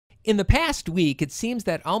In the past week, it seems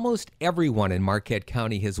that almost everyone in Marquette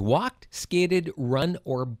County has walked, skated, run,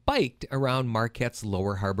 or biked around Marquette's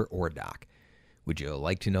Lower Harbor Ore Dock. Would you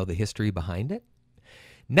like to know the history behind it?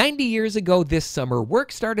 90 years ago this summer,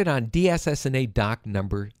 work started on DSS&A Dock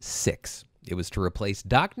number 6. It was to replace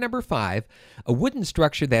Dock number 5, a wooden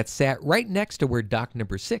structure that sat right next to where Dock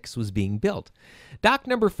number 6 was being built. Dock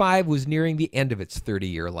number 5 was nearing the end of its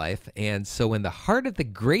 30-year life, and so in the heart of the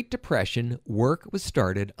Great Depression, work was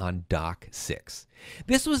started on Dock 6.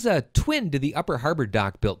 This was a twin to the Upper Harbor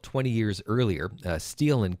Dock built 20 years earlier, a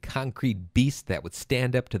steel and concrete beast that would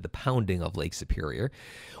stand up to the pounding of Lake Superior.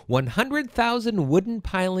 100,000 wooden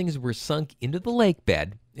pilings were sunk into the lake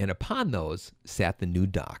bed, and upon those sat the new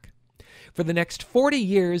dock. For the next 40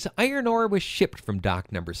 years, iron ore was shipped from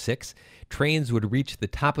Dock number 6. Trains would reach the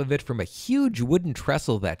top of it from a huge wooden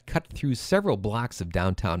trestle that cut through several blocks of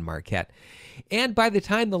downtown Marquette. And by the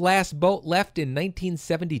time the last boat left in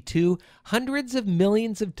 1972, hundreds of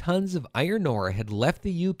millions of tons of iron ore had left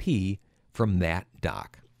the UP from that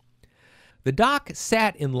dock. The dock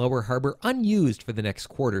sat in Lower Harbor unused for the next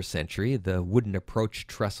quarter century, the wooden approach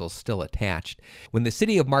trestle still attached. When the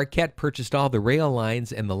city of Marquette purchased all the rail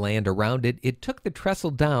lines and the land around it, it took the trestle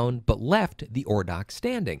down but left the ore dock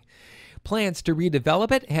standing. Plans to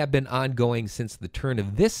redevelop it have been ongoing since the turn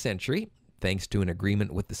of this century, thanks to an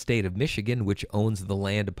agreement with the state of Michigan, which owns the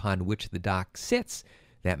land upon which the dock sits.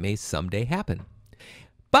 That may someday happen.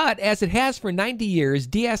 But as it has for 90 years,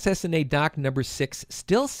 DSS&A Dock number 6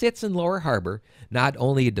 still sits in Lower Harbor, not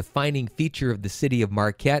only a defining feature of the city of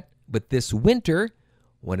Marquette, but this winter,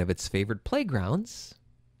 one of its favorite playgrounds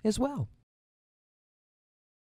as well.